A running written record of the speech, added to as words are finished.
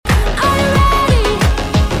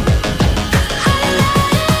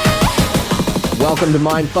Welcome to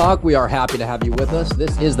Mindfuck. We are happy to have you with us.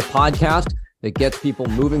 This is the podcast that gets people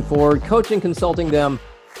moving forward, coaching, consulting them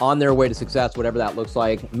on their way to success, whatever that looks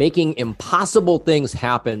like, making impossible things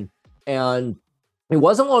happen. And it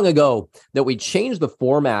wasn't long ago that we changed the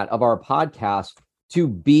format of our podcast to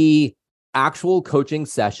be actual coaching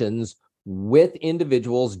sessions with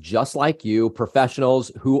individuals just like you,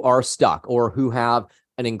 professionals who are stuck or who have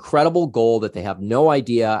an incredible goal that they have no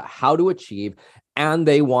idea how to achieve, and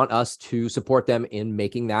they want us to support them in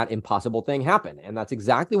making that impossible thing happen. And that's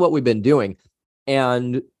exactly what we've been doing.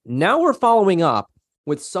 And now we're following up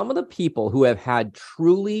with some of the people who have had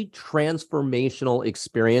truly transformational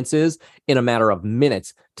experiences in a matter of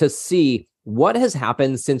minutes to see what has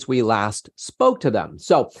happened since we last spoke to them.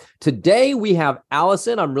 So today we have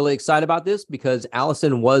Alison. I'm really excited about this because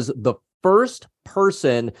Alison was the first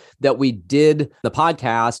person that we did the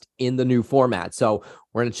podcast in the new format. So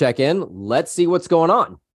we're going to check in. Let's see what's going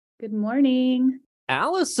on. Good morning.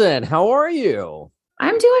 Alison, how are you?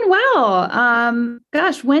 I'm doing well.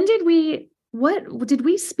 When did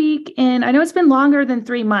we speak in? I know it's been longer than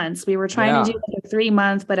 3 months. We were trying to do like a 3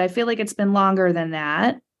 month, but I feel like it's been longer than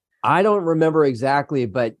that. I don't remember exactly,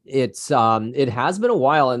 but it has been a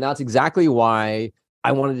while, and that's exactly why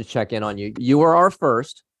I wanted to check in on you. You were our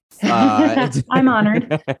first. I'm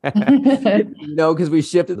honored. Because we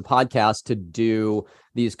shifted the podcast to do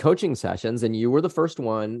these coaching sessions, and you were the first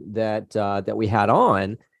one that we had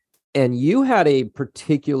on, and you had a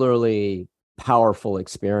particularly powerful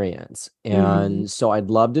experience. And so I'd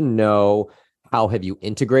love to know, how have you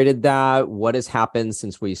integrated that? What has happened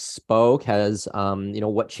since we spoke?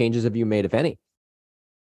 What changes have you made, if any?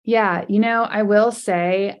 Yeah, I will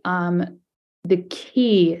say, the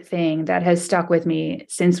key thing that has stuck with me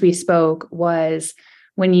since we spoke was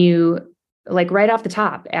when you, right off the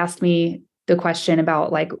top, asked me the question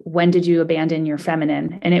about, when did you abandon your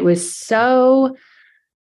feminine? And it was so,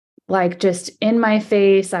 just in my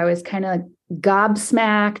face. I was kind of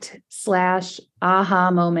gobsmacked /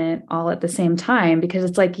 aha moment all at the same time, because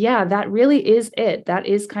it's that really is it. That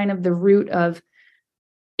is kind of the root of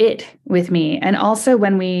it with me. And also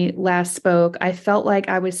when we last spoke, I felt like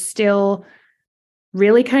I was still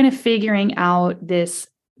really kind of figuring out this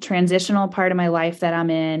transitional part of my life that I'm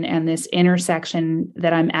in and this intersection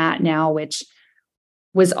that I'm at now, which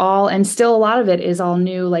was all, and still a lot of it is all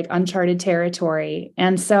new, uncharted territory.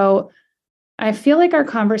 And so I feel like our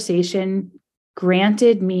conversation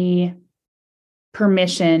granted me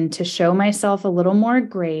permission to show myself a little more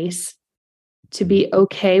grace, to be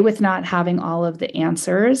okay with not having all of the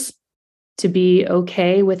answers, to be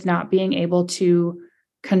okay with not being able to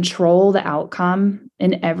control the outcome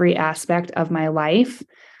in every aspect of my life.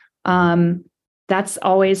 That's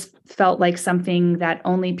always felt like something that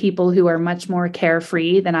only people who are much more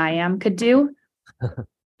carefree than I am could do.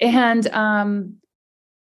 And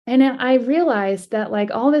I realized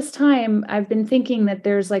that all this time I've been thinking that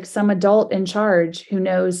there's some adult in charge who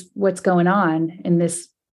knows what's going on in this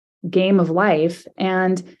game of life.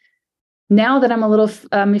 And now that I'm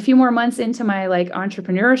a few more months into my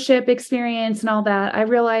entrepreneurship experience and all that, I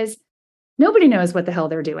realize nobody knows what the hell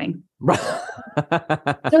they're doing. So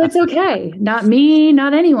it's okay. Not me,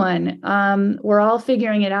 not anyone. We're all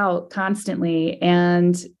figuring it out constantly.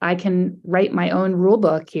 And I can write my own rule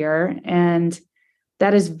book here. And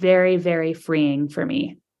that is very, very freeing for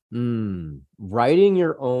me. Writing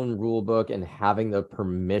your own rule book and having the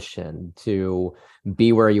permission to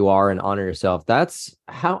be where you are and honor yourself. That's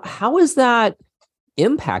how has that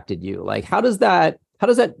impacted you? How does that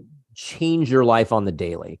change your life on the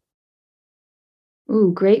daily?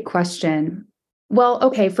 Ooh, great question. Well,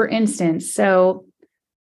 okay, for instance, so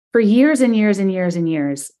for years and years and years and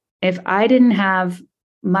years, if I didn't have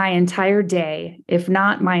my entire day, if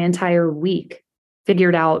not my entire week,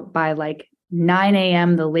 figured out by 9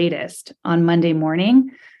 a.m. the latest on Monday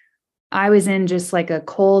morning, I was in just a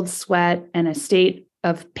cold sweat and a state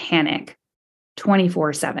of panic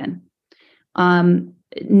 24/7.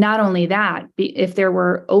 Not only that, if there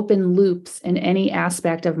were open loops in any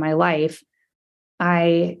aspect of my life,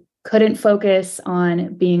 I couldn't focus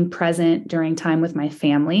on being present during time with my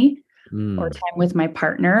family or time with my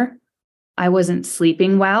partner. I wasn't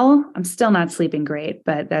sleeping well. I'm still not sleeping great,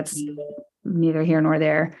 but that's neither here nor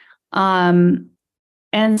there. And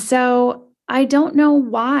so I don't know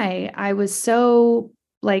why I was so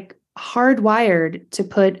hardwired to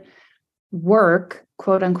put work,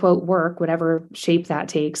 quote unquote work, whatever shape that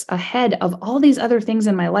takes, ahead of all these other things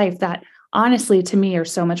in my life that honestly to me are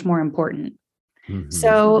so much more important.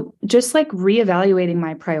 So just reevaluating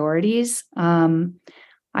my priorities,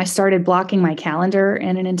 I started blocking my calendar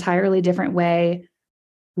in an entirely different way,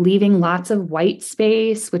 leaving lots of white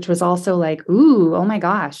space, which was also like, ooh, oh my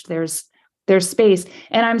gosh, there's space.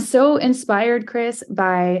 And I'm so inspired, Chris,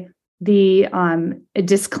 by the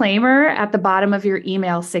disclaimer at the bottom of your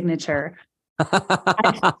email signature.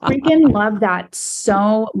 I freaking love that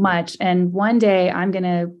so much. And one day I'm going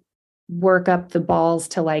to work up the balls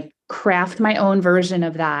to like craft my own version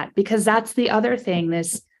of that, because that's the other thing,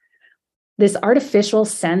 this artificial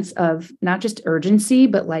sense of not just urgency,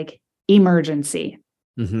 but like emergency.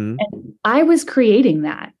 Mm-hmm. And I was creating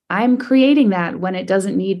that. I'm creating that when it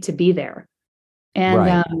doesn't need to be there. And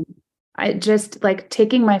Right. I just like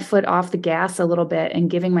taking my foot off the gas a little bit and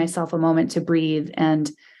giving myself a moment to breathe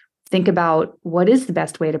and think about what is the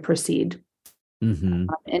best way to proceed Mm-hmm.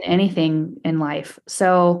 in anything in life.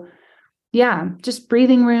 So yeah, just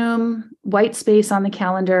breathing room, white space on the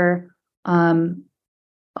calendar, really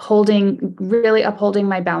upholding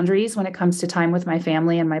my boundaries when it comes to time with my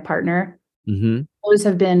family and my partner. Mm-hmm. Those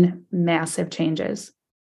have been massive changes.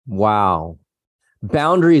 Wow.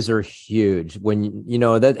 Boundaries are huge when,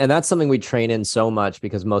 that, and that's something we train in so much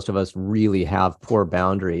because most of us really have poor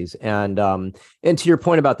boundaries. And to your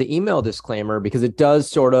point about the email disclaimer, because it does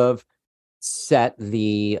sort of set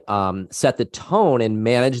the tone and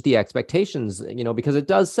manage the expectations, because it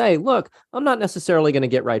does say, look, I'm not necessarily going to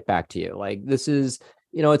get right back to you. Like this is,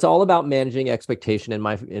 it's all about managing expectation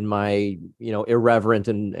in my irreverent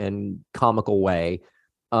and comical way.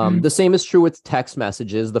 The same is true with text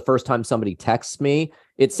messages. The first time somebody texts me,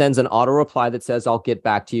 it sends an auto reply that says, I'll get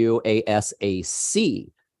back to you ASAC,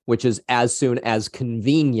 which is as soon as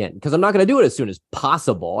convenient, because I'm not going to do it as soon as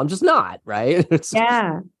possible. I'm just not, right? It's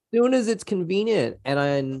Yeah. as soon as it's convenient.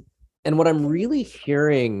 And what I'm really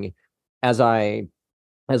hearing as I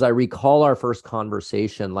recall our first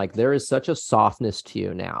conversation, like there is such a softness to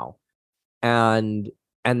you now. And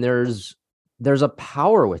there's a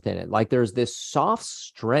power within it. Like there's this soft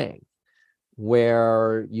strength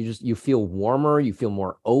where you feel warmer, you feel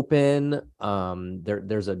more open.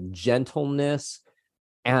 There's a gentleness.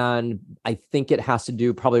 And I think it has to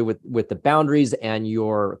do probably with the boundaries and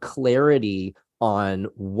your clarity on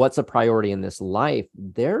what's a priority in this life.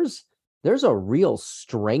 There's a real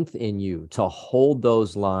strength in you to hold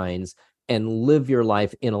those lines and live your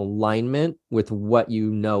life in alignment with what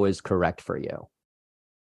you know is correct for you.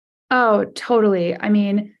 Oh, totally. I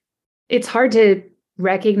mean, it's hard to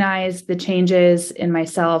recognize the changes in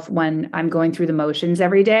myself when I'm going through the motions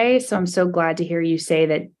every day. So I'm so glad to hear you say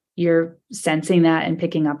that you're sensing that and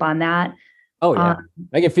picking up on that. Oh yeah.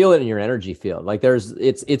 I can feel it in your energy field. Like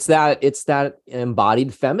it's that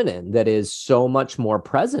embodied feminine that is so much more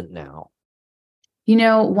present now.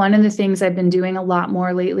 One of the things I've been doing a lot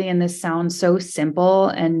more lately, and this sounds so simple,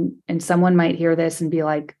 and someone might hear this and be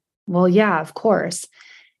like, well, yeah, of course,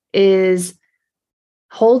 is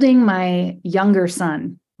holding my younger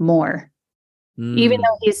son more, even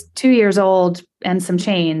though he's 2 years old and some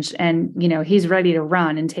change, and, he's ready to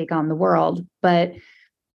run and take on the world. But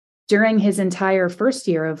during his entire first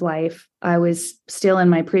year of life, I was still in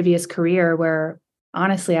my previous career where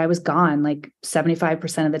honestly, I was gone like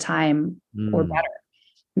 75% of the time or better.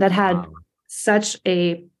 That had such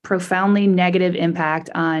a profoundly negative impact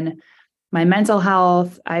on my mental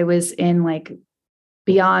health. I was in like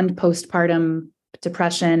beyond postpartum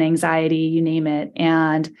depression, anxiety, you name it.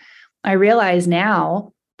 And I realize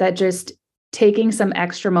now that just taking some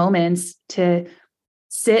extra moments to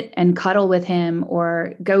sit and cuddle with him,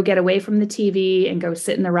 or go get away from the TV and go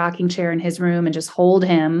sit in the rocking chair in his room and just hold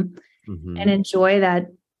him and enjoy that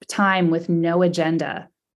time with no agenda.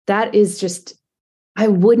 That is just, I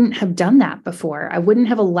wouldn't have done that before. I wouldn't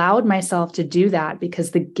have allowed myself to do that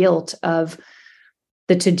because the guilt of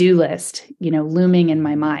the to-do list, looming in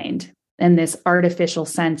my mind, and this artificial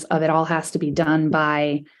sense of it all has to be done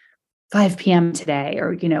by 5 p.m. today,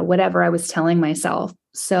 or, whatever I was telling myself.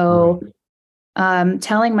 So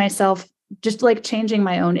telling myself, just like changing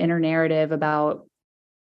my own inner narrative about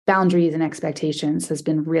boundaries and expectations has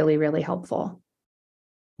been really, really helpful.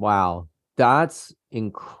 Wow. That's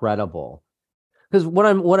incredible. Because what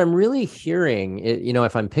I'm really hearing,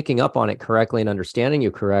 if I'm picking up on it correctly and understanding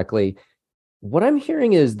you correctly, what I'm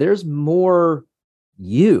hearing is there's more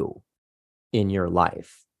you in your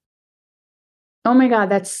life. Oh my God,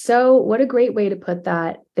 what a great way to put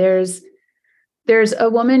that. There's a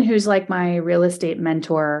woman who's like my real estate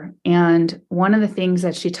mentor. And one of the things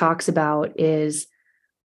that she talks about is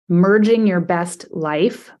merging your best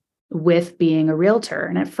life with being a realtor.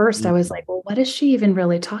 And at first I was like, well, what is she even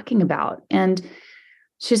really talking about? And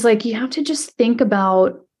she's like, you have to just think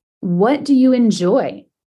about, what do you enjoy?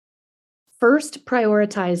 First,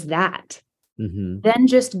 prioritize that. Then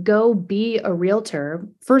just go be a realtor.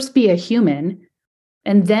 First, be a human.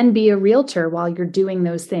 and then be a realtor while you're doing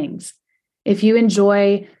those things. If you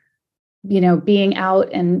enjoy, being out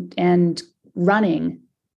and running,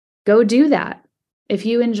 go do that. If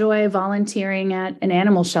you enjoy volunteering at an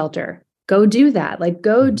animal shelter, go do that. Like,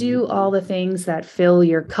 go do all the things that fill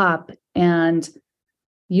your cup, and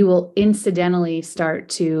you will incidentally start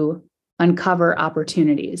to uncover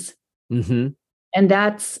opportunities. Mm-hmm. And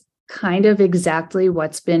that's kind of exactly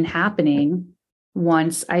what's been happening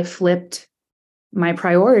once I flipped my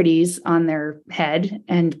priorities on their head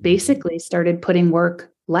and basically started putting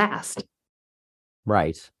work last.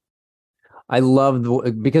 Right. I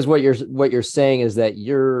love because what you're saying is that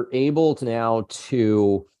you're able to now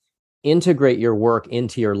to integrate your work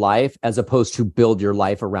into your life as opposed to build your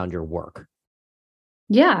life around your work.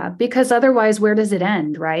 Yeah, because otherwise, where does it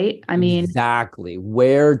end, right? I mean, exactly.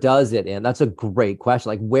 Where does it end? That's a great question.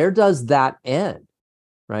 Like, where does that end?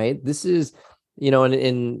 Right. This is,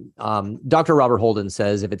 in Dr. Robert Holden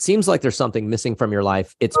says, if it seems like there's something missing from your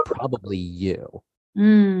life, it's probably you.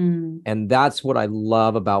 And that's what I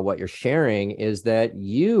love about what you're sharing, is that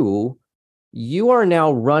you are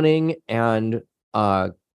now running and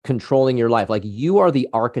controlling your life. Like, you are the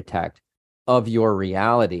architect of your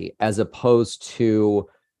reality, as opposed to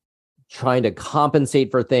trying to compensate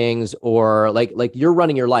for things, or like you're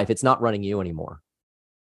running your life. It's not running you anymore.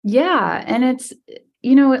 Yeah. And it's,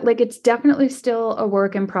 it's definitely still a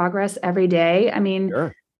work in progress every day. I mean,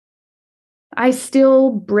 sure. I still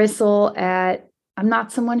bristle at, I'm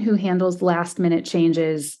not someone who handles last minute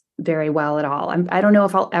changes very well at all. I don't know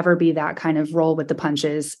if I'll ever be that kind of roll with the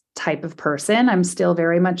punches type of person. I'm still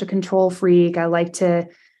very much a control freak. I like to,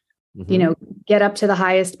 get up to the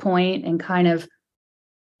highest point and kind of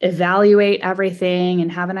evaluate everything and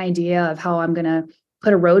have an idea of how I'm going to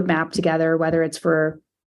put a roadmap together, whether it's for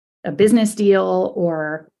a business deal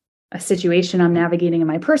or a situation I'm navigating in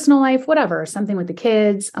my personal life, whatever, something with the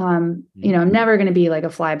kids. I'm never going to be like a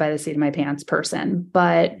fly by the seat of my pants person,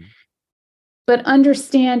 but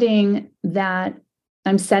understanding that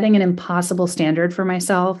I'm setting an impossible standard for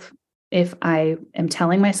myself. If I am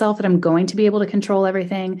telling myself that I'm going to be able to control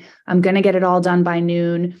everything, I'm going to get it all done by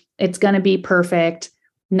noon, it's going to be perfect,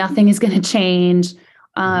 nothing is going to change.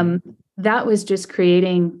 That was just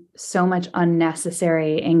creating so much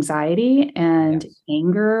unnecessary anxiety and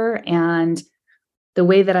anger. And the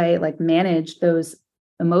way that I managed those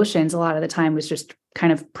emotions a lot of the time was just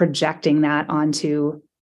kind of projecting that onto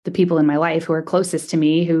the people in my life who are closest to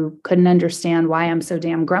me, who couldn't understand why I'm so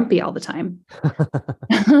damn grumpy all the time.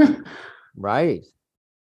 Right.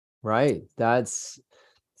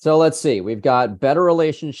 So let's see. We've got better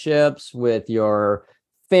relationships with your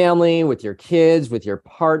family, with your kids, with your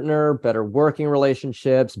partner, better working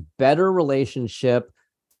relationships, better relationship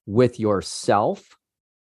with yourself,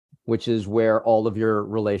 which is where all of your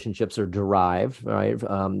relationships are derived, right?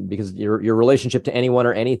 Because your relationship to anyone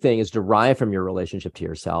or anything is derived from your relationship to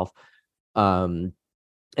yourself. And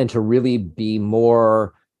to really be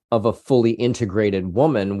more of a fully integrated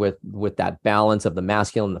woman with that balance of the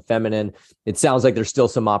masculine and the feminine. It sounds like there's still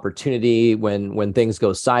some opportunity when things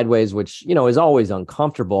go sideways, which, is always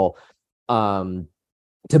uncomfortable, to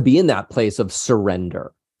be in that place of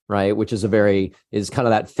surrender, right? Which is is kind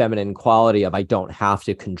of that feminine quality of, I don't have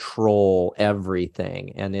to control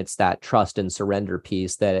everything. And it's that trust and surrender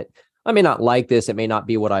piece that I may not like this, it may not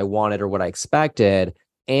be what I wanted or what I expected,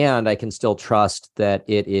 and I can still trust that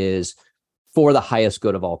it is for the highest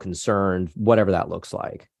good of all concerned, whatever that looks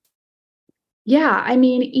like. Yeah. I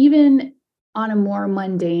mean, even on a more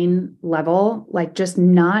mundane level, just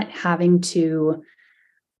not having to,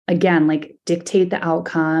 again, dictate the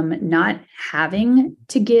outcome, not having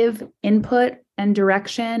to give input and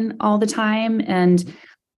direction all the time. And,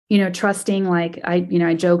 trusting,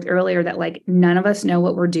 I joked earlier that none of us know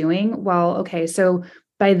what we're doing. Well, okay. So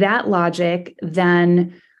by that logic,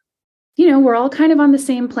 then, we're all kind of on the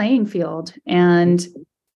same playing field. And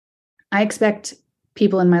I expect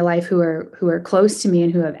people in my life who are close to me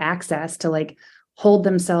and who have access to hold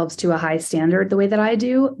themselves to a high standard the way that I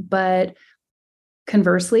do. But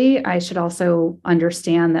conversely, I should also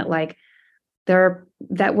understand that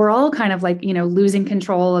that we're all kind of losing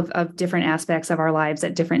control of different aspects of our lives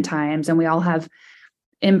at different times. And we all have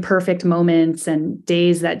imperfect moments and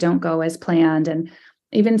days that don't go as planned. And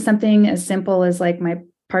even something as simple as my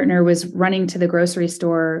partner was running to the grocery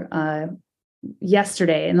store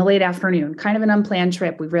yesterday in the late afternoon, kind of an unplanned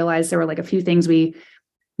trip. We realized there were a few things we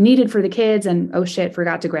needed for the kids, and oh shit,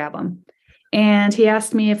 forgot to grab them. And he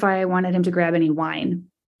asked me if I wanted him to grab any wine.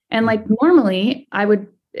 And normally I would,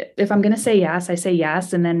 if I'm going to say yes, I say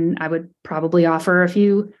yes. And then I would probably offer a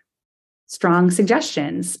few strong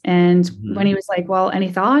suggestions. And when he was like, well, any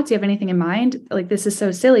thoughts? Do you have anything in mind? Like, this is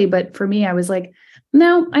so silly. But for me, I was like,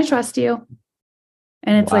 no, I trust you.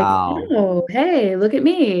 And it's like, oh, hey, look at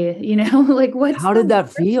me, like how did that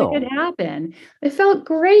feel? That could happen? It felt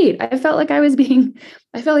great. I felt like I was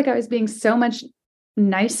being so much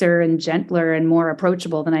nicer and gentler and more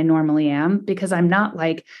approachable than I normally am, because I'm not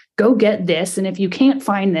like, go get this. And if you can't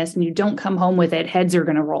find this and you don't come home with it, heads are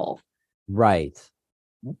going to roll. Right.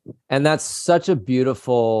 And that's such a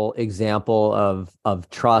beautiful example of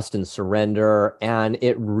trust and surrender. And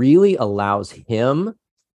it really allows him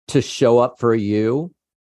to show up for you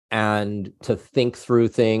and to think through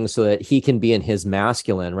things so that he can be in his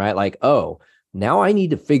masculine, right? Like, oh, now I need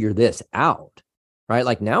to figure this out, right?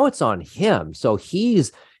 Like now it's on him. So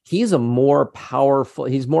he's more powerful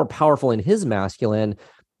in his masculine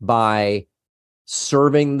by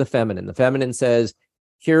serving the feminine. The feminine says,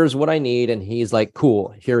 here's what I need. And he's like,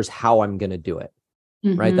 cool, here's how I'm going to do it.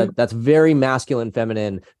 Right. That's very masculine,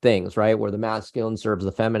 feminine things, right? Where the masculine serves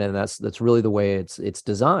the feminine. That's really the way it's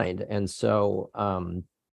designed. And so,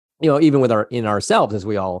 even with in ourselves, as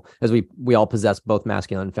we all possess both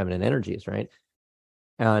masculine and feminine energies, right?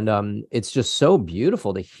 And it's just so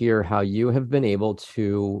beautiful to hear how you have been able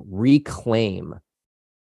to reclaim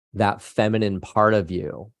that feminine part of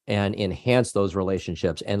you and enhance those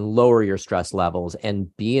relationships and lower your stress levels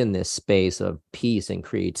and be in this space of peace and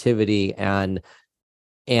creativity and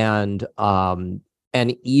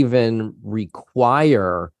even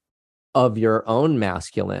require of your own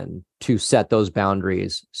masculine to set those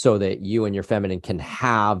boundaries so that you and your feminine can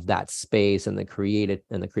have that space and the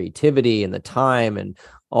creativity and the time and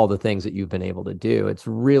all the things that you've been able to do. It's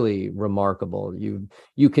really remarkable.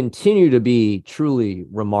 You continue to be truly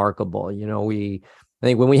remarkable. I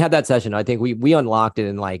think when we had that session, I think we unlocked it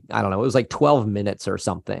in like, I don't know, it was like 12 minutes or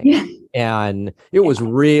something. Yeah. And it was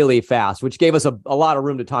really fast, which gave us a lot of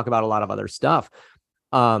room to talk about a lot of other stuff.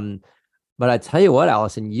 But I tell you what,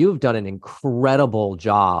 Alison, you've done an incredible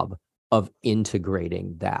job of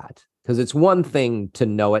integrating that, because it's one thing to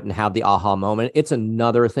know it and have the aha moment. It's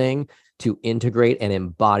another thing to integrate and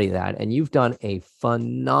embody that. And you've done a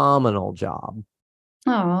phenomenal job.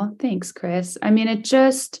 Oh, thanks, Chris. I mean, I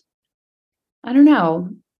don't know,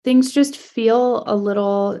 things just feel a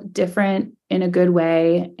little different in a good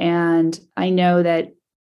way. And I know that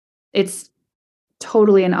it's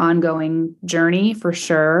totally an ongoing journey for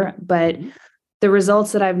sure, but the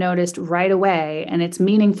results that I've noticed right away, and it's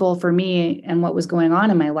meaningful for me and what was going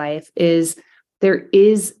on in my life, is there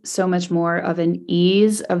is so much more of an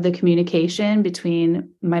ease of the communication between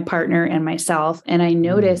my partner and myself. And I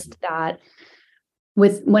noticed that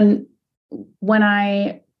when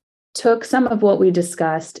I took some of what we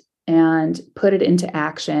discussed and put it into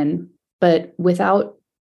action, but without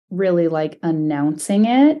really like announcing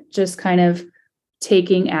it, just kind of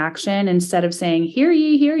taking action instead of saying, hear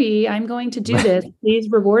ye, I'm going to do this, please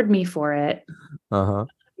reward me for it.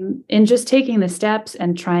 And just taking the steps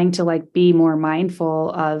and trying to like be more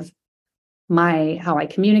mindful of how I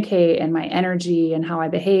communicate and my energy and how I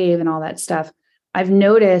behave and all that stuff. I've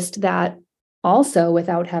noticed that also,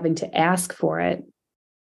 without having to ask for it,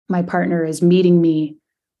 my partner is meeting me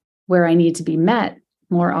where I need to be met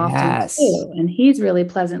more often too. And he's really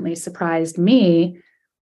pleasantly surprised me,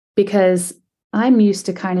 because I'm used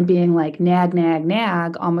to kind of being like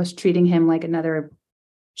nag, almost treating him like another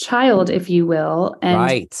child, if you will.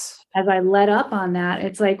 And as I let up on that,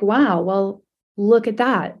 it's like, wow, well, look at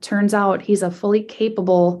that. Turns out he's a fully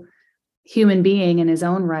capable human being in his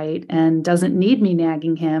own right and doesn't need me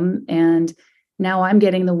nagging him. And now I'm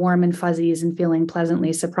getting the warm and fuzzies and feeling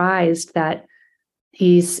pleasantly surprised that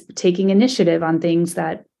he's taking initiative on things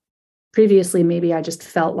that previously maybe I just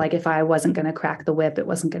felt like if I wasn't going to crack the whip, it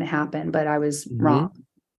wasn't going to happen, but I was wrong.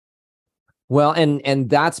 Well, and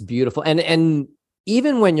that's beautiful. And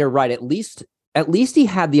even when you're right, at least he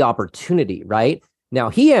had the opportunity, right? Now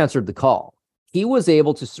he answered the call. He was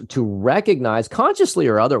able to recognize, consciously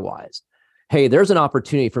or otherwise, hey, there's an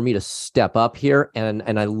opportunity for me to step up here. And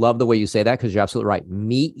I love the way you say that, because you're absolutely right.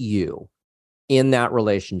 Meet you in that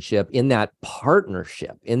relationship, in that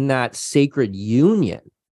partnership, in that sacred union,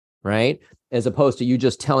 right? As opposed to you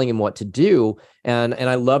just telling him what to do. And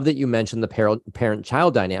I love that you mentioned the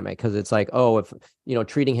parent-child dynamic, because it's like, oh, if,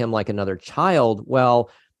 treating him like another child, well,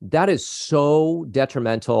 that is so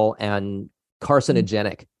detrimental and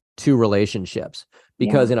carcinogenic to relationships.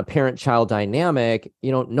 Because in a parent-child dynamic,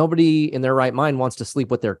 nobody in their right mind wants to sleep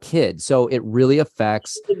with their kid. So it really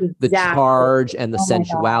affects the charge and the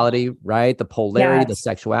sensuality, right? The polarity, the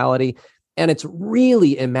sexuality. And it's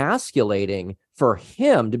really emasculating for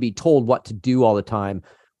him to be told what to do all the time,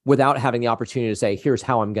 without having the opportunity to say, here's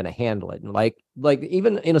how I'm going to handle it. And like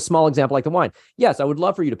even in a small example, like the wine, yes, I would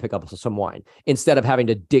love for you to pick up some wine instead of having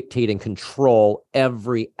to dictate and control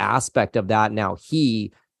every aspect of that. Now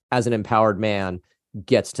he, as an empowered man,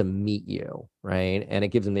 gets to meet you, right? And it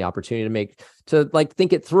gives him the opportunity to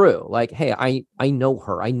think it through. Like, hey, I know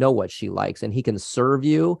her, I know what she likes, and he can serve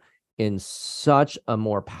you in such a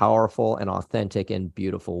more powerful and authentic and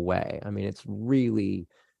beautiful way. I mean, it's really,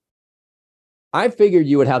 I figured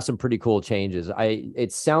you would have some pretty cool changes.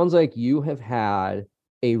 It sounds like you have had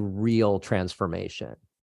a real transformation.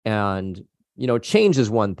 And, change is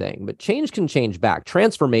one thing, but change can change back.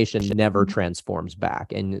 Transformation never transforms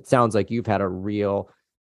back. And it sounds like you've had a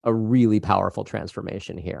really powerful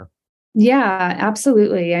transformation here. Yeah,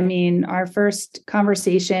 absolutely. I mean, our first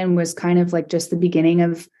conversation was kind of like just the beginning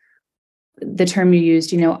of the term you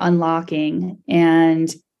used, unlocking,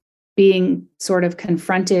 and being sort of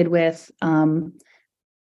confronted with, no,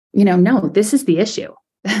 this is the issue.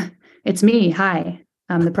 It's me. Hi,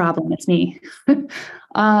 I'm the problem. It's me.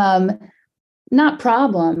 Not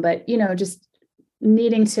problem, but, just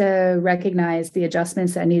needing to recognize the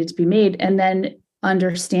adjustments that needed to be made. And then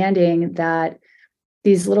understanding that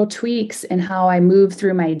these little tweaks in how I move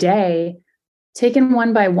through my day, taken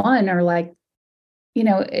one by one, are like,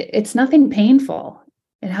 it's nothing painful.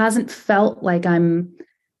 It hasn't felt like I'm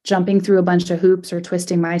jumping through a bunch of hoops or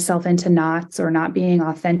twisting myself into knots or not being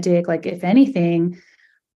authentic. Like, if anything,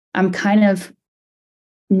 I'm kind of,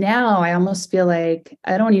 now I almost feel like,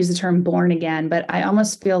 I don't use the term born again, but I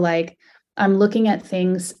almost feel like I'm looking at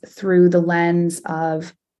things through the lens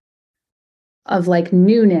of like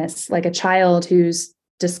newness, like a child who's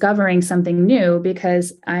discovering something new,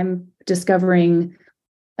 because I'm discovering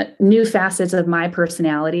new facets of my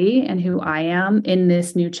personality and who I am in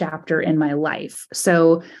this new chapter in my life.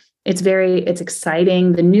 So it's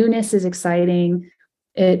exciting. The newness is exciting.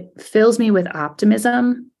 It fills me with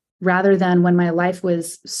optimism, rather than when my life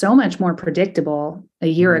was so much more predictable a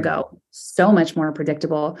year ago, so much more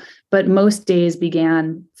predictable, but most days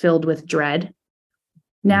began filled with dread.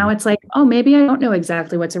 Now it's like, oh, maybe I don't know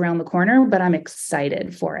exactly what's around the corner, but I'm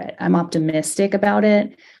excited for it. I'm optimistic about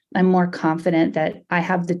it. I'm more confident that I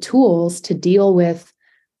have the tools to deal with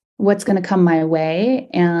what's going to come my way.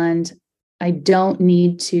 And I don't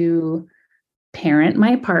need to parent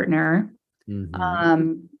my partner,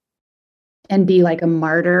 and be like a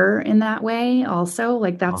martyr in that way. Also,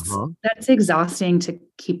 like that's exhausting to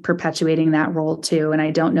keep perpetuating that role too. And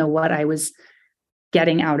I don't know what I was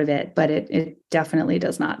getting out of it, but it definitely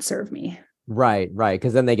does not serve me. Right.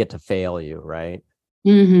 Because then they get to fail you, right?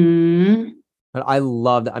 But I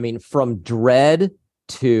love that. I mean, from dread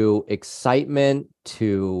to excitement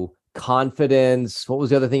to confidence. What was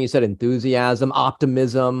the other thing you said? Enthusiasm,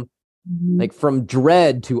 optimism. Like from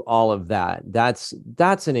dread to all of that. That's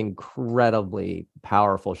an incredibly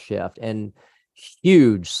powerful shift and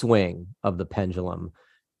huge swing of the pendulum.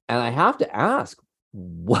 And I have to ask,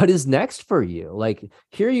 what is next for you? Like,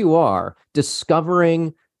 here you are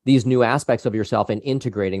discovering these new aspects of yourself and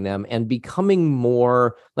integrating them and becoming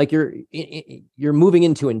more like you're moving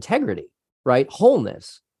into integrity, right?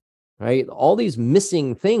 Wholeness, right? All these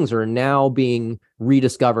missing things are now being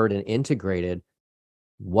rediscovered and integrated.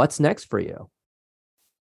 What's next for you?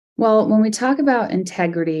 Well, when we talk about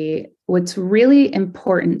integrity, what's really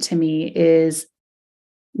important to me is,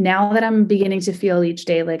 now that I'm beginning to feel each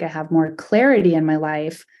day like I have more clarity in my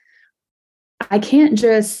life, I can't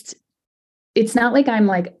just, it's not like I'm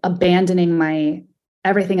like abandoning my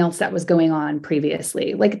everything else that was going on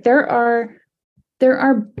previously. Like there are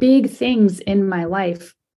big things in my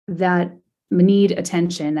life that need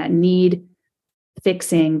attention, that need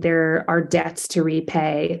fixing. There are debts to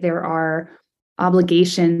repay. There are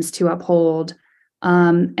obligations to uphold.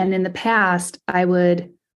 And in the past, I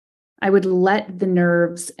would let the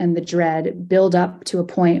nerves and the dread build up to a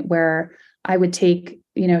point where I would take,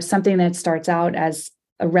 something that starts out as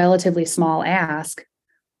a relatively small ask,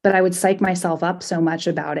 but I would psych myself up so much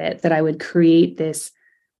about it that I would create this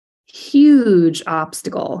huge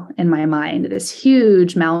obstacle in my mind, this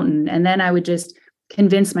huge mountain. And then I would just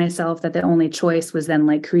convince myself that the only choice was then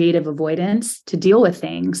like creative avoidance to deal with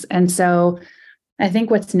things. And so I think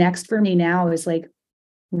what's next for me now is like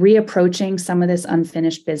reapproaching some of this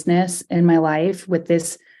unfinished business in my life with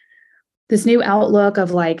this new outlook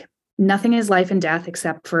of like, nothing is life and death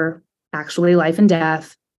except for actually life and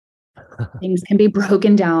death. Things can be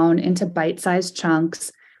broken down into bite-sized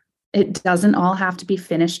chunks. It doesn't all have to be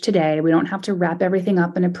finished today. We don't have to wrap everything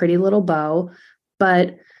up in a pretty little bow,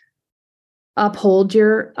 but uphold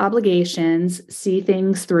your obligations, see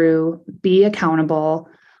things through, be accountable,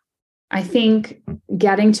 I think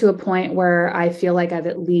getting to a point where I feel like I've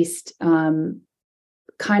at least kind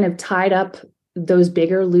of tied up those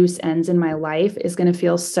bigger loose ends in my life is going to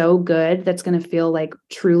feel so good. That's going to feel like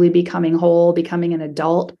truly becoming whole, becoming an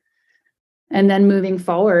adult. And then moving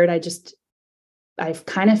forward, I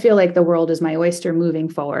kind of feel like the world is my oyster moving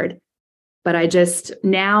forward. But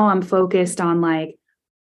now I'm focused on like,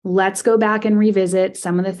 let's go back and revisit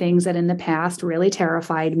some of the things that in the past really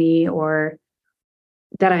terrified me or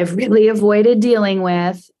that I've really avoided dealing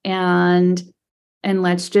with. And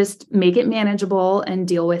let's just make it manageable and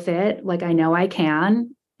deal with it like I know I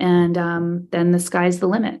can. And then the sky's the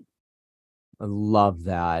limit. I love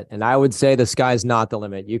that. And I would say the sky's not the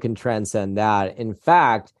limit. You can transcend that. In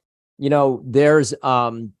fact, there's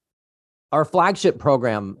our flagship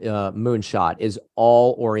program, Moonshot, is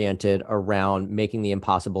all oriented around making the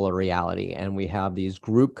impossible a reality. And we have these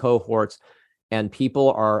group cohorts and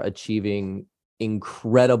people are achieving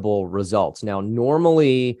incredible results. Now,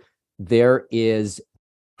 normally there is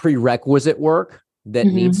prerequisite work that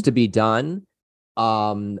needs to be done.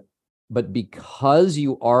 But because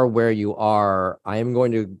you are where you are, I am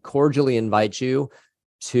going to cordially invite you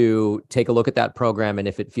to take a look at that program. And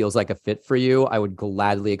if it feels like a fit for you, I would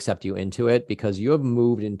gladly accept you into it because you have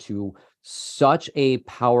moved into such a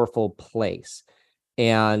powerful place.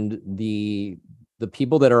 And the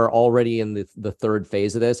people that are already in the third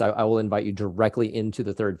phase of this, I will invite you directly into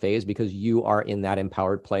the third phase because you are in that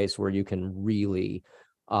empowered place where you can really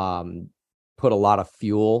put a lot of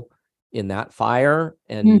fuel in that fire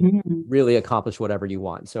and really accomplish whatever you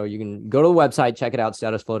want. So you can go to the website, check it out,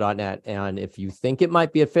 statusflow.net. And if you think it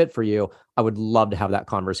might be a fit for you, I would love to have that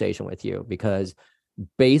conversation with you because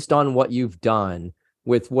based on what you've done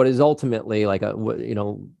with what is ultimately like a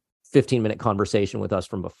 15-minute conversation with us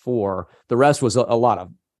from before, the rest was a lot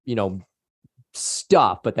of,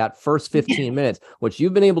 stuff. But that first 15 minutes, what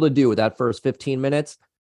you've been able to do with that first 15 minutes,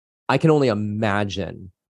 I can only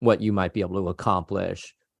imagine what you might be able to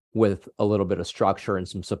accomplish with a little bit of structure and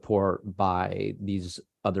some support by these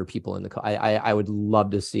other people in the I would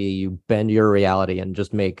love to see you bend your reality and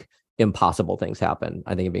just make impossible things happen. I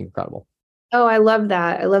think it'd be incredible. Oh, I love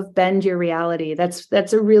that. I love bend your reality.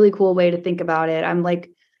 That's a really cool way to think about it. I'm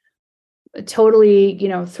like totally,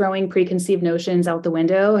 throwing preconceived notions out the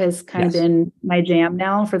window has kind of been my jam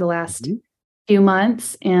now for the last few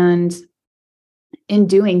months. And in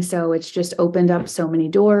doing so, it's just opened up so many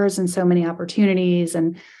doors and so many opportunities.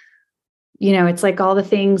 And, it's like all the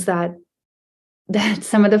things that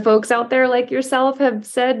some of the folks out there like yourself have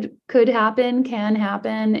said could happen, can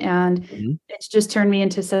happen. And it's just turned me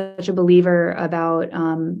into such a believer about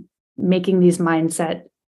making these mindset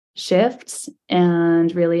shifts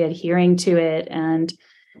and really adhering to it and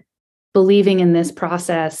believing in this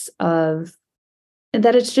process of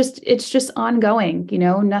that it's just ongoing.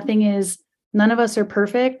 None of us are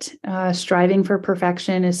perfect. Striving for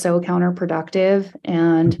perfection is so counterproductive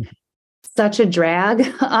and such a drag,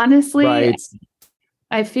 honestly. Right.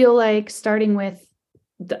 I feel like starting with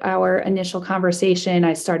our initial conversation,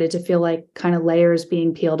 I started to feel like kind of layers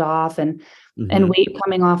being peeled off and weight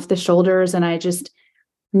coming off the shoulders. And I just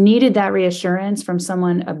needed that reassurance from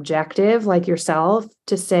someone objective like yourself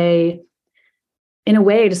to say, in a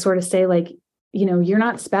way, to sort of say like, you're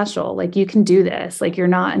not special. Like you can do this. Like you're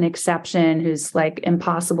not an exception who's like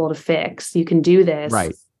impossible to fix. You can do this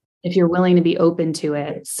if you're willing to be open to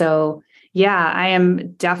it. So yeah, I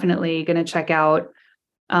am definitely going to check out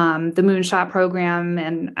the Moonshot program.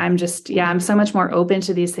 And I'm so much more open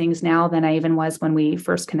to these things now than I even was when we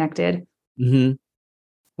first connected.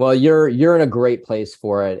 Well, you're in a great place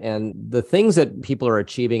for it. And the things that people are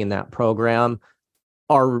achieving in that program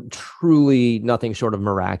are truly nothing short of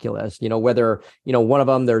miraculous. Whether, one of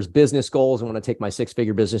them, there's business goals. I want to take my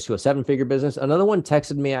 6-figure business to a 7-figure business. Another one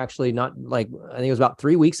texted me actually, not like, I think it was about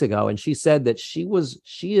 3 weeks ago. And she said that she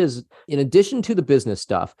is, in addition to the business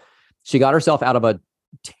stuff, she got herself out of a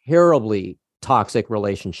terribly toxic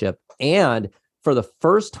relationship. And for the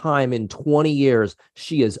first time in 20 years,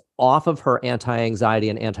 she is off of her anti-anxiety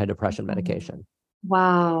and antidepressant medication.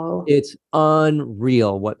 Wow. It's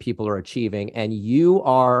unreal what people are achieving. And you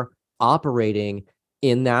are operating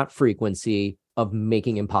in that frequency of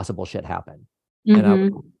making impossible shit happen.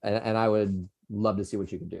 And I would love to see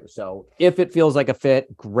what you can do. So if it feels like a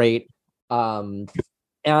fit, great. Or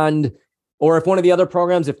if one of the other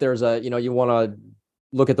programs, if there's you want to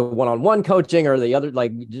look at the one-on-one coaching or the other,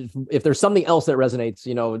 like if there's something else that resonates,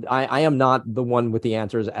 I am not the one with the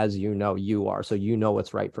answers, as you are. So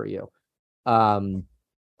what's right for you.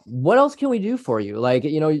 What else can we do for you? Like,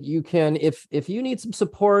 you can, if you need some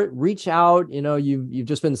support, reach out. You've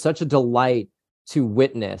just been such a delight to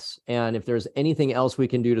witness. And if there's anything else we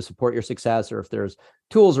can do to support your success, or if there's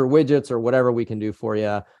tools or widgets or whatever we can do for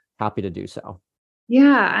you, happy to do so.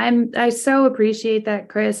 Yeah, I so appreciate that,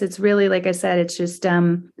 Chris. It's really, like I said, it's just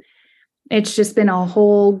been a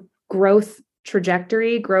whole growth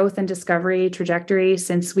and discovery trajectory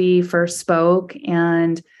since we first spoke.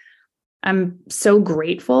 And I'm so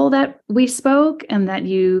grateful that we spoke and that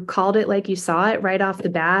you called it like you saw it right off the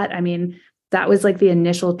bat. I mean, that was like the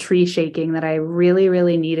initial tree shaking that I really,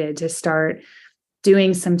 really needed to start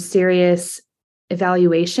doing some serious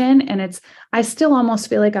evaluation. And I still almost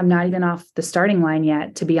feel like I'm not even off the starting line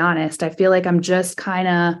yet, to be honest. I feel like I'm just kind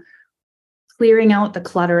of clearing out the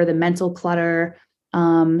clutter, the mental clutter,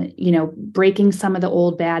 breaking some of the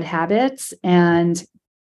old bad habits, and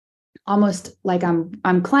almost like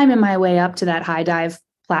I'm climbing my way up to that high dive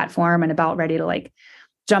platform and about ready to like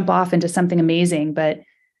jump off into something amazing. But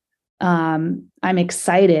I'm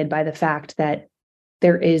excited by the fact that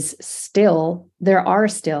there are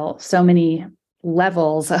still so many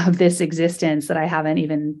levels of this existence that I haven't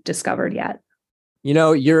even discovered yet.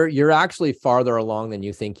 You're actually farther along than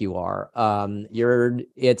you think you are.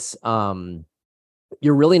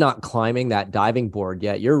 You're really not climbing that diving board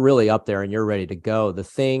yet. You're really up there and you're ready to go. The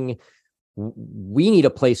thing, we need a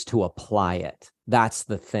place to apply it. That's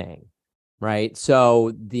the thing. Right.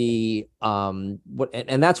 So and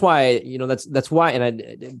that's why, that's why,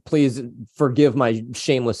 and please forgive my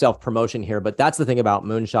shameless self-promotion here, but that's the thing about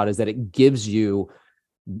Moonshot, is that it gives you,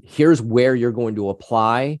 here's where you're going to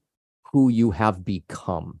apply who you have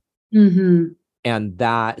become. Mm-hmm. And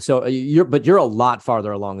you're a lot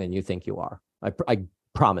farther along than you think you are. I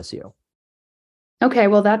promise you. Okay,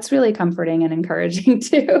 well, that's really comforting and encouraging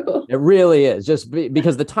too. It really is, just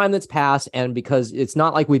because the time that's passed, and because it's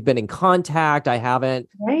not like we've been in contact. I haven't,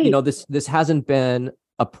 right. This hasn't been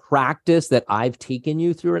a practice that I've taken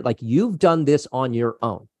you through it. Like, you've done this on your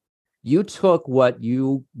own. You took what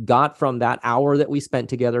you got from that hour that we spent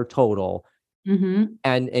together total, mm-hmm.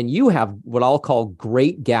 and you have what I'll call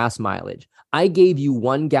great gas mileage. I gave you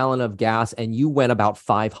 1 gallon of gas and you went about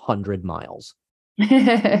 500 miles.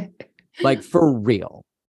 Like, for real.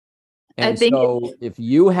 And so if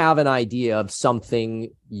you have an idea of something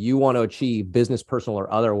you want to achieve, business, personal,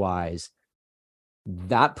 or otherwise,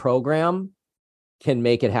 that program can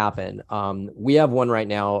make it happen. We have one right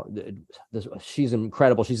now. She's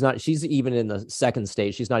incredible. She's even in the second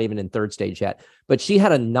stage. She's not even in third stage yet, but she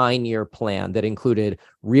had a 9-year plan that included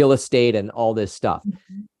real estate and all this stuff.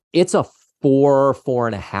 Mm-hmm. It's a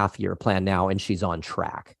 4.5 year plan now, and she's on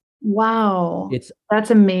track. Wow.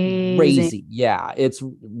 That's amazing. Crazy. Yeah.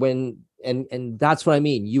 And that's what I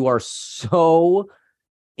mean. You are so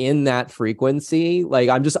in that frequency. Like,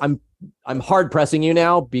 I'm hard pressing you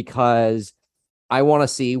now, because I want to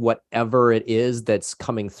see whatever it is that's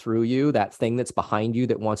coming through you, that thing that's behind you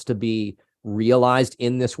that wants to be realized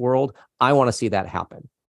in this world. I want to see that happen.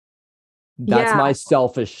 That's my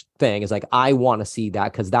selfish thing, is like, I want to see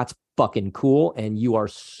that, because that's fucking cool. And you are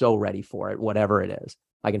so ready for it, whatever it is.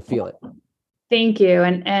 I can feel it. Thank you.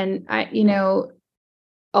 And I,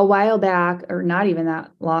 a while back, or not even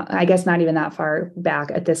that long, I guess not even that far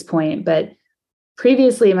back at this point, but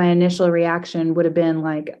previously my initial reaction would have been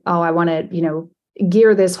like, oh, I want to,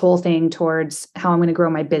 gear this whole thing towards how I'm going to grow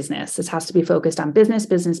my business. This has to be focused on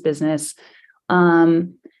business.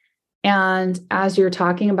 And as you're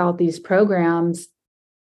talking about these programs,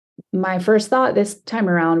 my first thought this time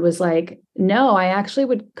around was like, no, I actually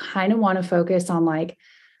would kind of want to focus on like,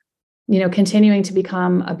 continuing to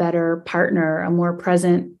become a better partner, a more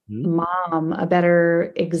present mom, a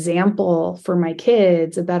better example for my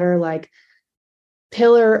kids, a better like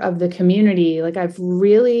pillar of the community. Like, I've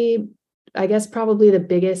really, I guess probably the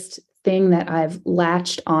biggest thing that I've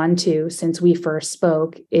latched onto since we first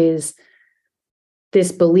spoke is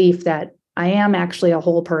this belief that I am actually a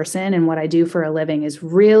whole person, and what I do for a living is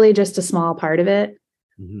really just a small part of it.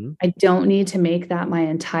 Mm-hmm. I don't need to make that my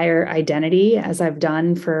entire identity, as I've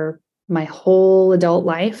done for my whole adult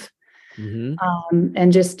life. Mm-hmm.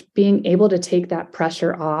 And just being able to take that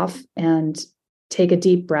pressure off and take a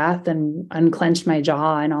deep breath and unclench my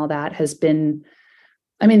jaw and all that has been,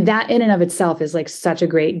 that in and of itself is like such a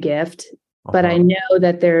great gift. Uh-huh. But I know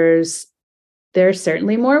that there's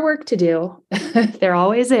certainly more work to do. There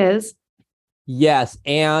always is. Yes.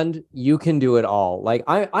 And you can do it all. Like,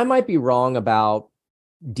 I might be wrong about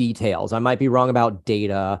details. I might be wrong about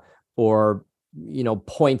data or,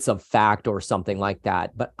 points of fact or something like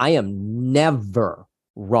that, but I am never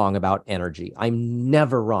wrong about energy. I'm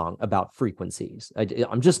never wrong about frequencies.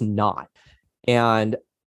 I'm just not. And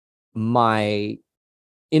my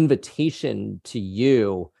invitation to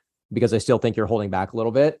you, because I still think you're holding back a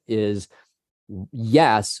little bit, is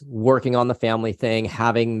yes, working on the family thing,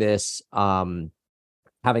 having this, having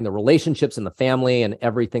the relationships in the family and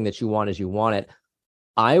everything that you want as you want it,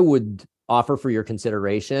 I would offer for your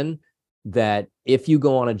consideration that if you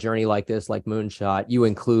go on a journey like this, like Moonshot, you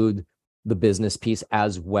include the business piece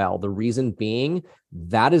as well. The reason being,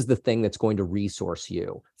 that is the thing that's going to resource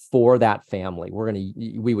you for that family.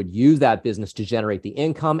 We would use that business to generate the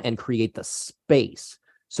income and create the space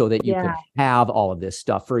so that you could have all of this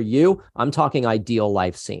stuff. For you, I'm talking ideal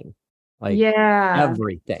life scene, like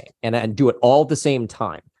everything, and do it all at the same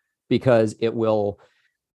time, because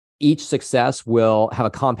each success will have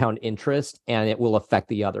a compound interest and it will affect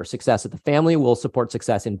the other. Success at the family will support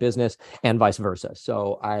success in business and vice versa.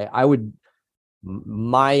 So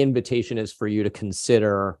my invitation is for you to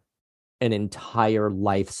consider an entire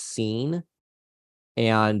life scene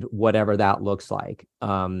and whatever that looks like.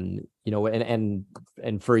 And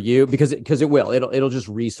for you, because it'll just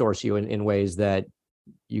resource you in ways that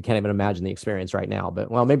you can't even imagine the experience right now.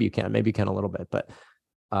 But well, maybe you can a little bit,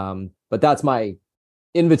 but that's my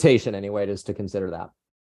invitation anyway, just to consider that.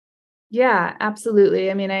 Yeah,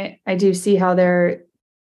 absolutely. I mean, I do see how they're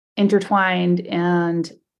intertwined,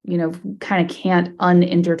 and, kind of can't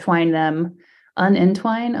unintertwine them.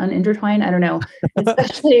 Unintertwine. I don't know.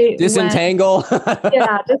 Especially disentangle.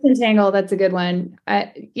 Disentangle. That's a good one.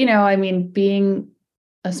 Being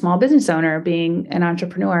a small business owner, being an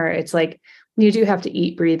entrepreneur, it's like you do have to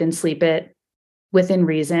eat, breathe, and sleep it within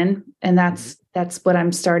reason. And that's what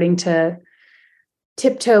I'm starting to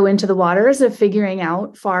tiptoe into the waters of figuring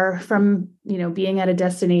out, far from, being at a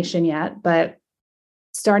destination yet, but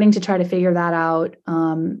starting to try to figure that out.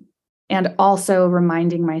 And also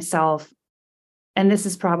reminding myself, and this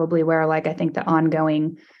is probably where, like, I think the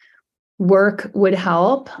ongoing work would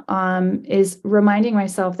help, is reminding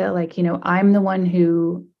myself that, like, I'm the one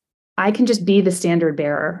who, I can just be the standard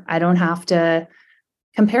bearer. I don't have to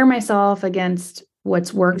compare myself against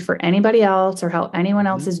what's worked for anybody else or how anyone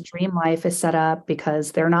else's dream life is set up,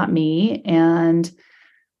 because they're not me. And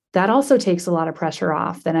that also takes a lot of pressure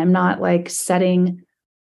off, that I'm not like setting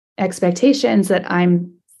expectations that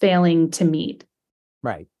I'm failing to meet.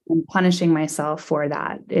 Right. And punishing myself for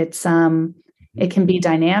that. It's, it can be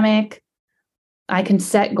dynamic. I can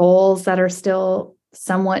set goals that are still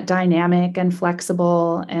somewhat dynamic and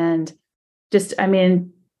flexible. And just,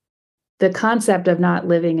 the concept of not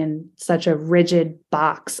living in such a rigid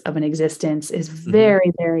box of an existence is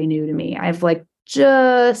very, very new to me. I've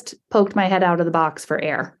just poked my head out of the box for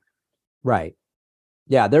air. Right.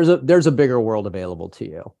 Yeah. There's a bigger world available to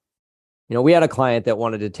you. We had a client that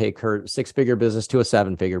wanted to take her 6-figure business to a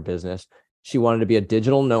 7-figure business. She wanted to be a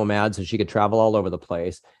digital nomad so she could travel all over the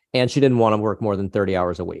place. And she didn't want to work more than 30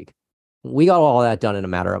 hours a week. We got all that done in a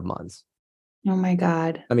matter of months. Oh my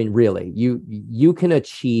God. Really, you can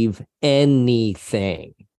achieve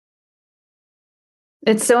anything.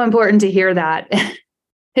 It's so important to hear that.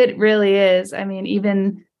 It really is.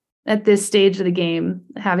 Even at this stage of the game,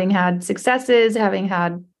 having had successes, having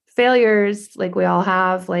had failures, like we all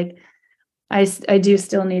have, I do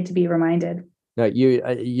still need to be reminded. No,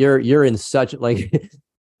 you're in such,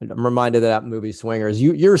 I'm reminded of that movie Swingers.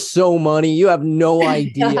 You're so money. You have no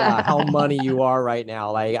idea how money you are right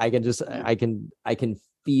now. I can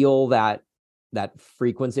feel that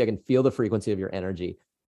frequency. I can feel the frequency of your energy,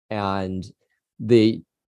 and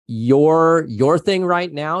your thing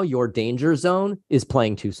right now, your danger zone is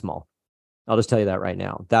playing too small. I'll just tell you that right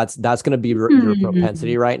now. That's going to be your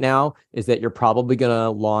propensity right now, is that you're probably going to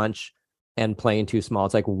launch and playing too small.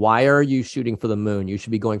 It's like, why are you shooting for the moon? You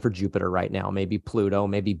should be going for Jupiter right now, maybe Pluto,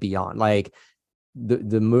 maybe beyond.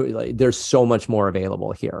 The moon, there's so much more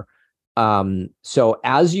available here. So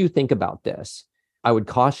as you think about this, I would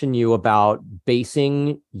caution you about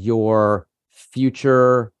basing your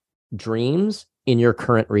future dreams in your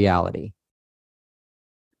current reality.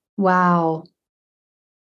 Wow.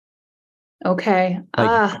 Okay.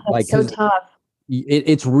 That's so tough.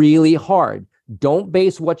 It's really hard. Don't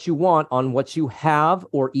base what you want on what you have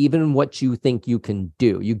or even what you think you can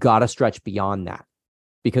do. You got to stretch beyond that,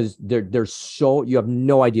 because you have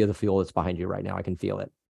no idea the fuel that's behind you right now. I can feel it.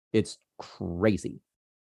 It's crazy.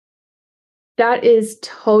 That is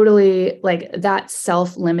totally that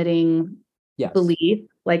self-limiting belief.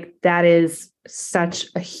 That is such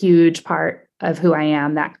a huge part of who I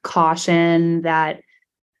am. That caution that,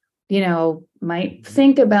 might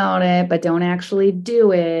think about it, but don't actually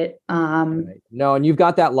do it. Right. No, and you've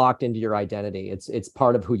got that locked into your identity. It's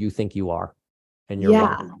part of who you think you are, and you're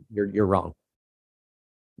wrong. You're wrong.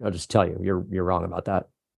 I'll just tell you, you're wrong about that.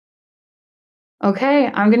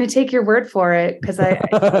 Okay, I'm going to take your word for it, because I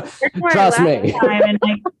trust me. And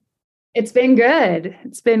It's been good.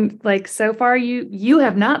 It's been like, so far you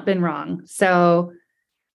have not been wrong. So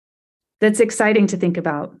that's exciting to think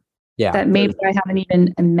about, Yeah. that maybe I haven't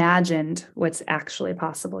even imagined what's actually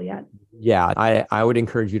possible yet. Yeah. I would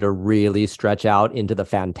encourage you to really stretch out into the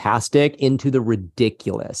fantastic, into the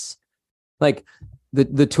ridiculous. Like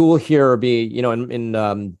the tool here would be,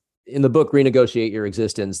 in the book Renegotiate Your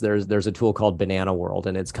Existence, there's a tool called Banana World,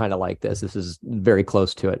 and it's kind of like this. This is very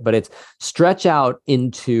close to it, but it's stretch out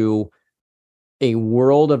into a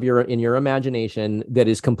world in your imagination that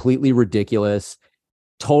is completely ridiculous,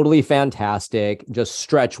 totally fantastic, just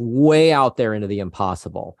stretch way out there into the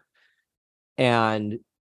impossible. And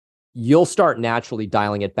you'll start naturally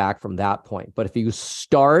dialing it back from that point. But if you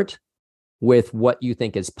start with what you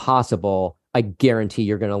think is possible, I guarantee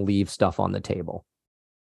you're going to leave stuff on the table.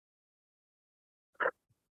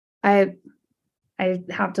 I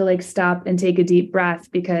have to like stop and take a deep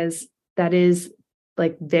breath, because that is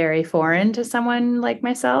like very foreign to someone like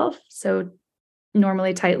myself. So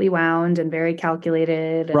normally tightly wound and very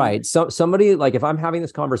calculated. Right. So somebody, like, if I'm having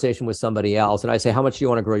this conversation with somebody else and I say, how much do you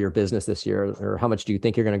want to grow your business this year? Or how much do you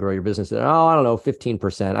think you're going to grow your business? Oh, I don't know,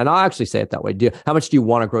 15%. And I'll actually say it that way. How much do you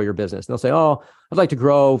want to grow your business? And they'll say, oh, I'd like to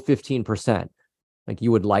grow 15%. Like,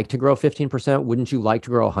 you would like to grow 15%. Wouldn't you like to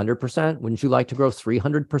grow 100%? Wouldn't you like to grow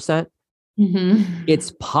 300%? Mm-hmm.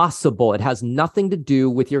 It's possible. It has nothing to do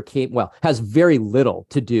with your has very little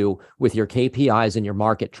to do with your KPIs and your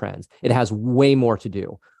market trends. It has way more to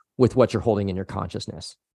do with what you're holding in your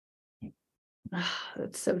consciousness.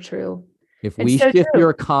 That's so true. If we shift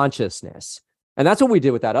your consciousness, and that's what we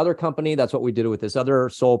did with that other company. That's what we did with this other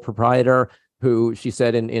sole proprietor, who she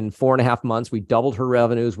said in 4.5 months, we doubled her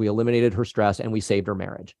revenues, we eliminated her stress, and we saved her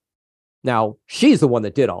marriage. Now, she's the one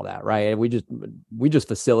that did all that, right? We just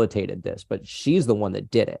facilitated this, but she's the one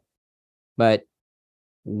that did it. But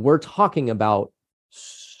we're talking about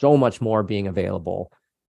so much more being available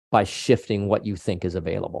by shifting what you think is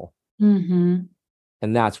available. Mm-hmm.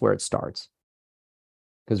 And that's where it starts.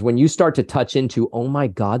 Because when you start to touch into, oh my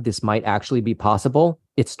God, this might actually be possible,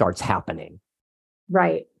 it starts happening.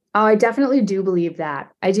 Right. Oh, I definitely do believe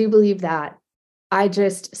that. I do believe that. I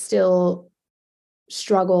just still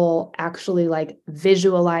struggle actually like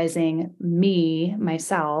visualizing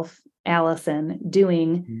myself, Alison,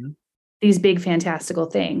 doing these big fantastical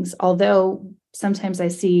things. Although sometimes I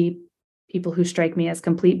see people who strike me as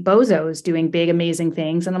complete bozos doing big, amazing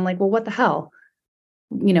things. And I'm like, well, what the hell?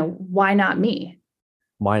 Why not me?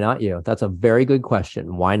 Why not you? That's a very good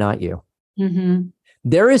question. Why not you? Mm-hmm.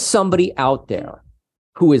 There is somebody out there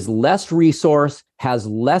who is less resource, has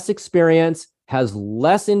less experience, has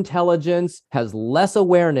less intelligence, has less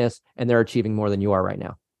awareness, and they're achieving more than you are right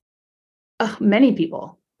now. Many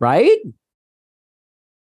people. Right?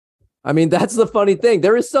 I mean, that's the funny thing.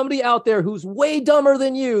 There is somebody out there who's way dumber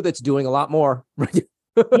than you that's doing a lot more.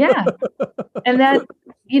 Yeah. And that,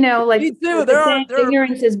 like, me too.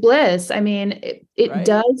 Ignorance is bliss. I mean, it right?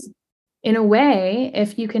 does, in a way,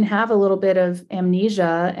 if you can have a little bit of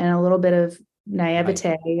amnesia and a little bit of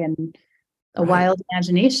naivete and a wild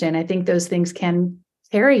imagination, I think those things can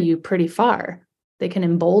carry you pretty far. They can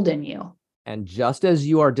embolden you. And just as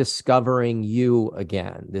you are discovering you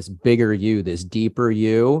again, this bigger you, this deeper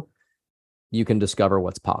you can discover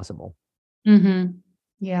what's possible. Mm-hmm.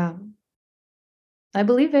 Yeah. I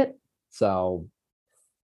believe it. So,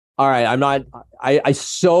 all right. I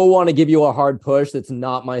so want to give you a hard push. That's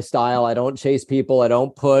not my style. I don't chase people. I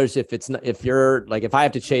don't push. If you're like, if I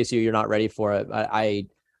have to chase you, you're not ready for it.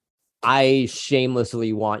 I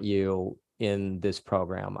shamelessly want you in this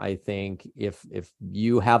program. I think if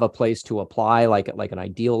you have a place to apply, like an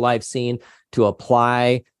ideal life scene, to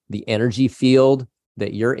apply the energy field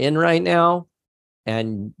that you're in right now,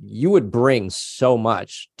 and you would bring so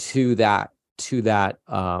much to that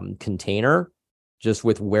container, just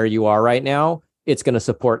with where you are right now, it's going to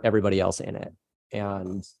support everybody else in it.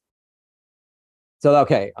 And so,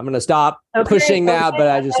 okay, I'm going to stop pushing that, but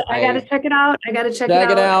I got to check it out. I got to check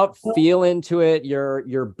it out. Feel into it.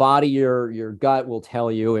 Your body, your gut will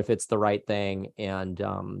tell you if it's the right thing. And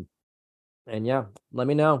yeah, let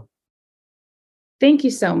me know. Thank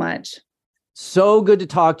you so much. So good to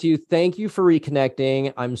talk to you. Thank you for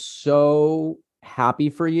reconnecting. I'm so happy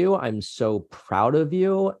for you. I'm so proud of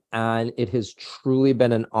you. And it has truly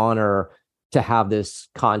been an honor to have this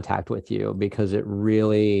contact with you, because it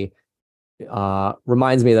really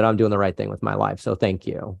reminds me that I'm doing the right thing with my life. So thank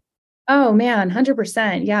you. Oh man,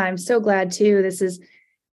 100%. Yeah, I'm so glad too. This is,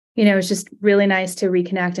 it's just really nice to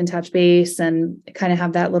reconnect and touch base and kind of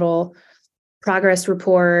have that little progress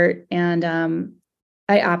report. And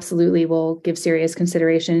I absolutely will give serious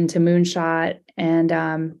consideration to Moonshot.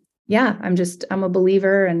 And yeah, I'm a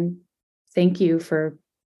believer, and thank you for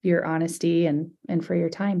your honesty and for your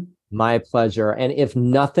time. My pleasure. And if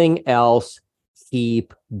nothing else,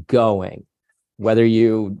 keep going. Whether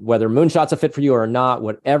Moonshot's a fit for you or not,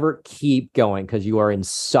 whatever, keep going, because you are in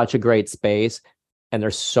such a great space and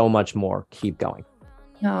there's so much more. Keep going.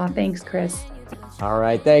 Oh, thanks, Chris. All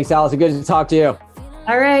right. Thanks, Alison. Good to talk to you.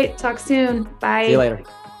 All right. Talk soon. Bye. See you later.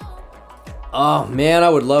 Oh, man, I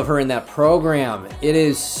would love her in that program. It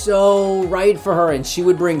is so right for her, and she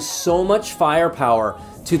would bring so much firepower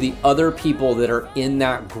to the other people that are in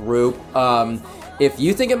that group. If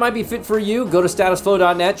you think it might be fit for you, go to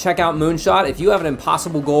statusflow.net, check out Moonshot. If you have an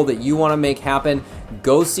impossible goal that you want to make happen,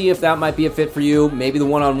 go see if that might be a fit for you. Maybe the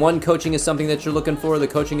one-on-one coaching is something that you're looking for, the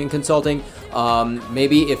coaching and consulting.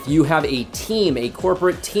 Maybe if you have a team, a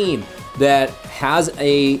corporate team that has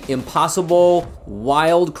a impossible,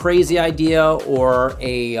 wild, crazy idea or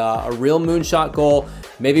a real moonshot goal,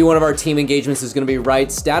 maybe one of our team engagements is going to be right.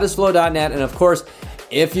 Statusflow.net. And of course,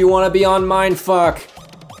 if you want to be on Mindfuck,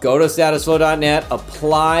 go to statusflow.net,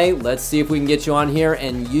 apply. Let's see if we can get you on here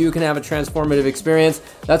and you can have a transformative experience.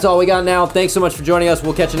 That's all we got now. Thanks so much for joining us.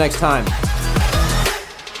 We'll catch you next time.